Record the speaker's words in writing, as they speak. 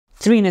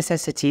3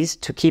 necessities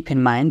to keep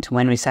in mind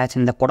when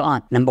reciting the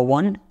Quran. Number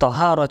 1,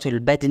 طهارة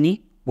البدن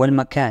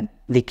والمكان,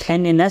 the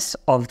cleanliness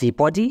of the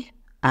body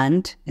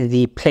and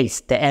the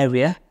place, the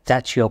area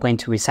that you're going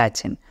to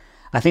recite in.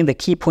 I think the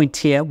key point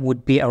here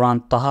would be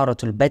around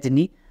طهارة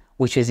البدن,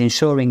 which is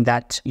ensuring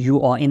that you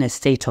are in a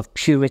state of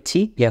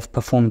purity. You have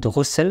performed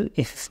ghusl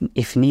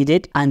if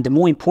needed. And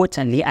more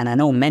importantly, and I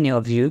know many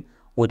of you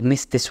would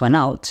miss this one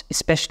out,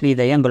 especially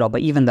the younger lot,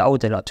 but even the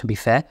older lot to be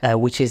fair,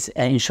 which is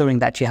ensuring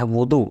that you have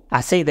wudu.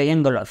 I say the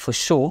younger lot for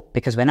sure,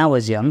 because when I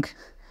was young,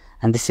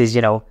 and this is,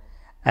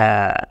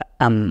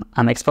 I'm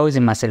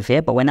exposing myself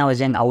here, but when I was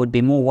young, I would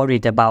be more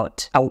worried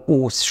about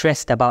or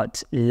stressed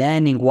about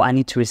learning what I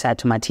need to recite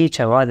to my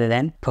teacher rather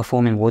than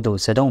performing wudu.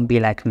 So don't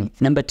be like me.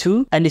 Number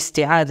 2,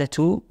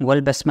 al-isti'adhatu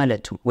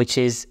wal-basmalatu, which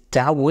is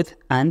ta'awudh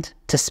and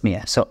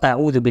tasmiyah. So,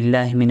 a'udhu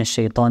billahi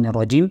minash shaitanir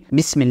rajim,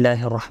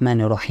 bismillahir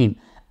rahmanir rahim.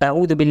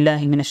 أعوذ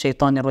بالله من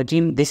الشيطان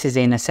الرجيم. This is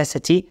a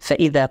necessity.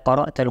 فإذا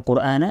قرأت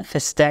القرآن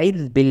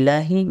فاستعذ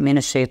بالله من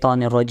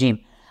الشيطان الرجيم.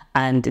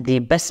 And the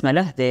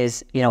basmalah,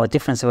 there's a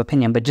difference of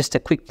opinion, but just a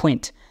quick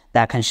point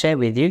that I can share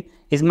with you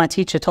is my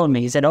teacher told me,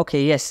 he said,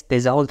 okay, yes,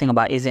 there's a whole thing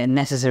about is it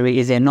necessary,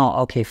 is it not?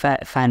 Okay,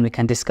 fine, we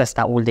can discuss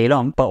that all day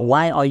long. But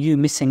why are you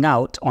missing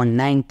out on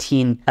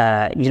 19,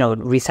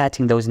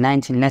 reciting those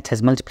 19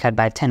 letters multiplied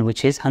by 10,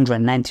 which is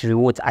 190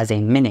 rewards as a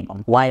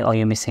minimum? Why are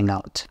you missing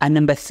out? And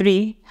number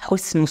 3,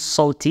 حسن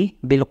الصوت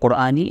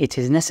بالقرآن. It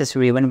is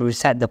necessary when we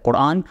recite the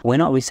Quran, we're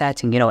not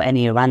reciting,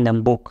 any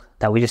random book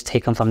that we just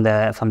taken from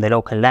the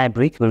local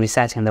library. We're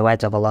reciting the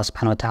words of Allah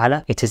subhanahu wa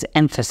ta'ala. It is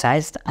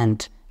emphasized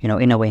and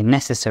in a way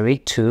necessary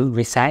to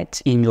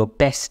recite in your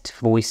best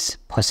voice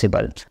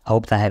possible. I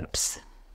hope that helps.